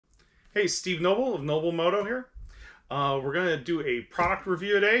Hey, Steve Noble of Noble Moto here. We're going to do a product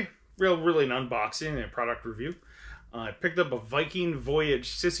review today. Really an unboxing and a product review. I picked up a Viking Voyage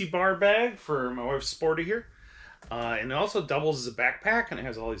Sissy bar bag for my wife's sporty here. And it also doubles as a backpack and it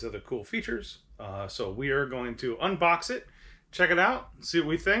has all these other cool features. So we are going to unbox it, check it out, see what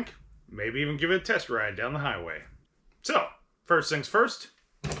we think. Maybe even give it a test ride down the highway. So, first things first.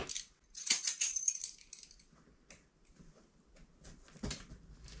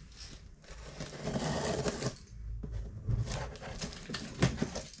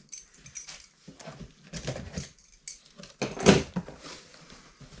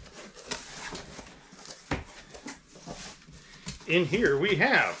 In here we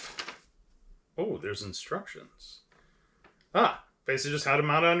have, oh, there's instructions. Basically just how to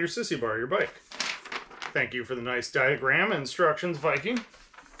mount it on your Sissy bar, your bike. Thank you for the nice diagram and instructions, Viking.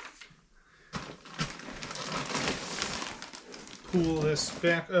 Pull this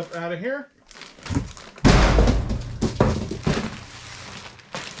back up out of here.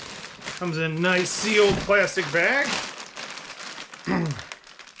 Comes in a nice sealed plastic bag.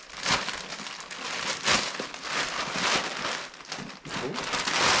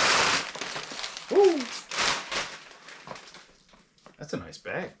 Ooh. That's a nice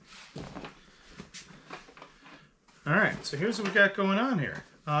bag. Alright, so here's what we got going on here.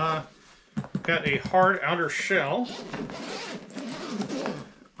 Got a hard outer shell.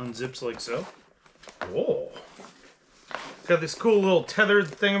 Unzips like so. Whoa. Got this cool little tethered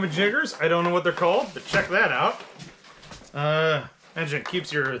thingamajiggers. I don't know what they're called, but check that out. Imagine it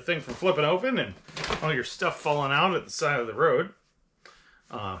keeps your thing from flipping open and all your stuff falling out at the side of the road.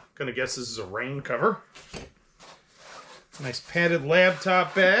 Gonna guess this is a rain cover. Nice padded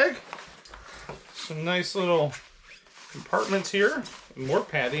laptop bag. Some nice little compartments here. More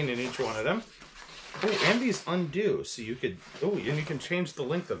padding in each one of them. Oh, and these undo, so you could, oh, and you can change the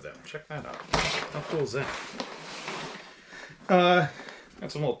length of them. Check that out. How cool is that? Got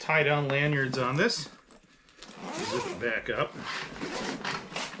some little tie-down lanyards on this. Zip it back up.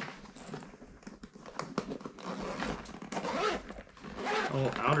 A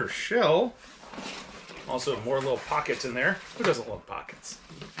little outer shell. Also more little pockets in there. Who doesn't love pockets?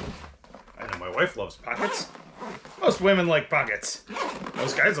 I know my wife loves pockets. Most women like pockets.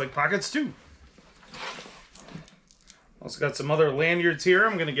 Most guys like pockets too. Also got some other lanyards here.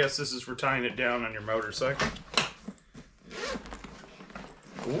 I'm gonna guess this is for tying it down on your motorcycle.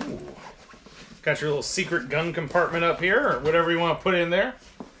 Ooh. Got your little secret gun compartment up here, or whatever you want to put in there.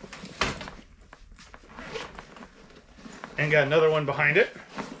 And got another one behind it.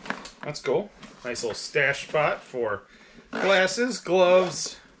 That's cool. Nice little stash spot for glasses,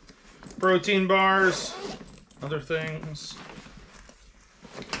 gloves, protein bars, other things.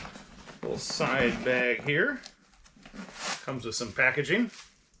 Little side bag here. Comes with some packaging.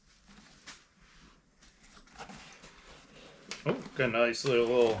 Oh, got a nice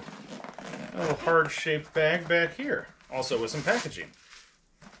little heart-shaped bag back here. Also with some packaging.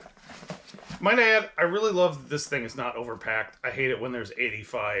 Might add, I really love that this thing is not overpacked. I hate it when there's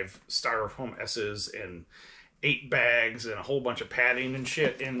 85 styrofoam S's and 8 bags and a whole bunch of padding and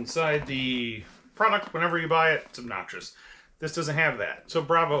shit inside the product. Whenever you buy it, it's obnoxious. This doesn't have that. So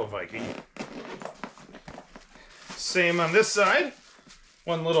bravo, Viking. Same on this side.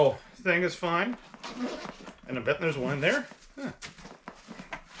 One little thing is fine. And I bet there's one in there. Huh.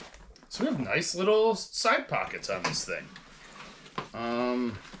 So we have nice little side pockets on this thing.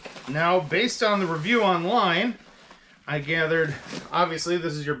 Now, based on the review online, I gathered, obviously,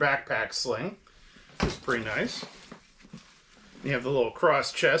 this is your backpack sling. It's pretty nice. You have the little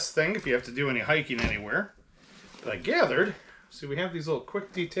cross chest thing if you have to do any hiking anywhere. But I gathered, see, we have these little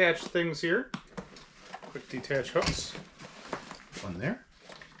quick detach things here. Quick detach hooks. One there.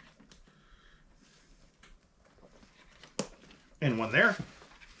 And one there.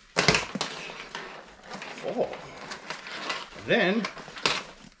 Oh. And then,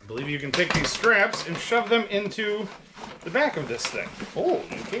 I believe you can take these straps and shove them into the back of this thing. Oh,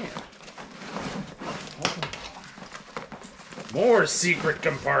 you can. Oh. More secret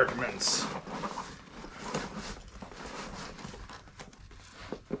compartments.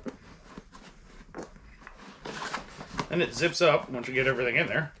 And it zips up once you get everything in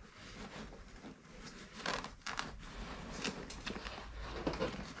there.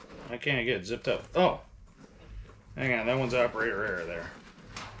 I can't get it zipped up. Oh. Hang on, that one's operator error there.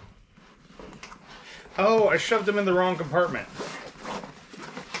 Oh, I shoved them in the wrong compartment.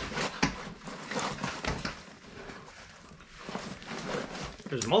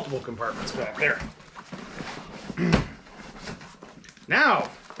 There's multiple compartments back there. Now!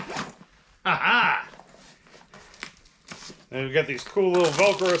 Aha! There And we've got these cool little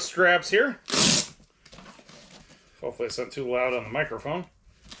Velcro straps here. Hopefully it's not too loud on the microphone.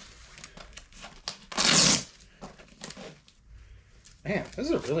 Man, this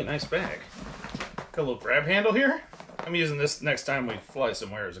is a really nice bag. Got a little grab handle here. I'm using this next time we fly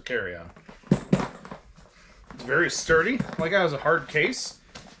somewhere as a carry-on. It's very sturdy, like it has a hard case.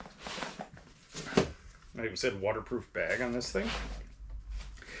 I even said waterproof bag on this thing.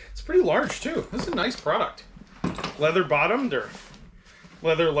 It's pretty large too. This is a nice product. Leather bottomed or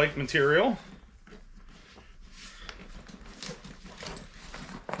leather-like material.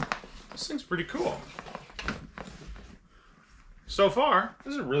 This thing's pretty cool. So far,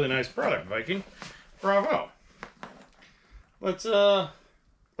 this is a really nice product, Viking. Bravo. Let's mount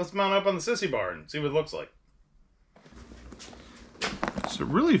up on the Sissy bar and see what it looks like. So it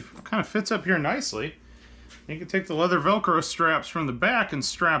really kind of fits up here nicely. You can take the leather Velcro straps from the back and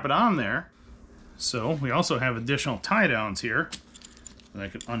strap it on there. So we also have additional tie downs here that I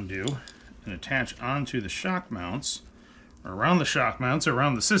can undo and attach onto the shock mounts, or around the shock mounts,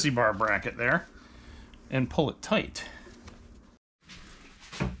 around the Sissy bar bracket there, and pull it tight.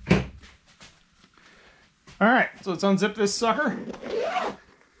 Alright, so let's unzip this sucker.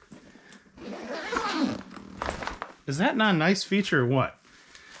 Is that not a nice feature or what?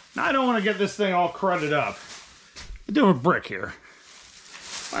 Now I don't want to get this thing all crudded up. I'm doing a brick here.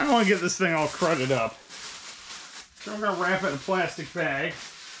 I don't want to get this thing all crudded up. So we're going to wrap it in a plastic bag.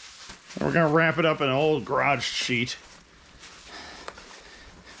 And we're going to wrap it up in an old garage sheet.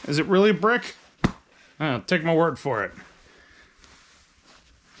 Is it really brick? Take my word for it.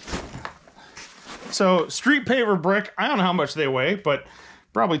 So, street paver brick, I don't know how much they weigh, but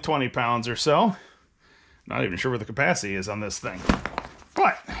probably 20 pounds or so. Not even sure what the capacity is on this thing.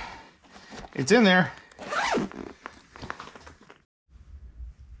 But, it's in there.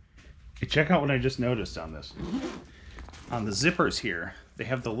 Hey, check out what I just noticed on this. On the zippers here, they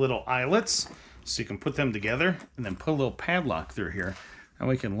have the little eyelets, so you can put them together, and then put a little padlock through here, and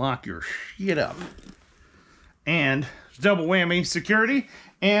we can lock your shit up. And double whammy security,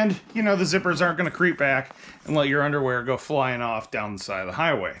 and you know the zippers aren't going to creep back and let your underwear go flying off down the side of the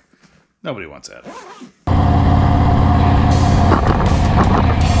highway. Nobody wants that.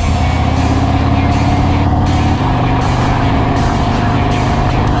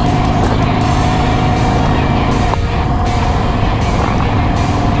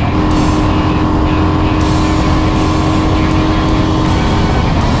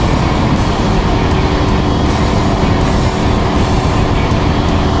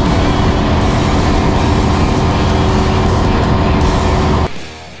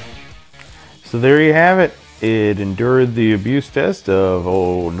 So there you have it. It endured the abuse test of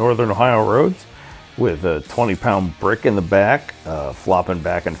Northern Ohio roads with a 20-pound brick in the back, flopping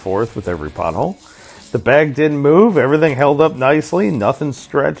back and forth with every pothole. The bag didn't move. Everything held up nicely. Nothing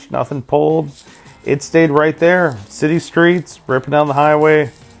stretched, nothing pulled. It stayed right there. City streets, ripping down the highway.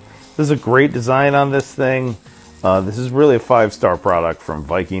 This is a great design on this thing. This is really a 5-star product from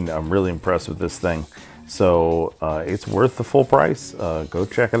Viking. I'm really impressed with this thing. So it's worth the full price. Go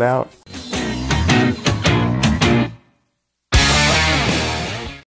check it out.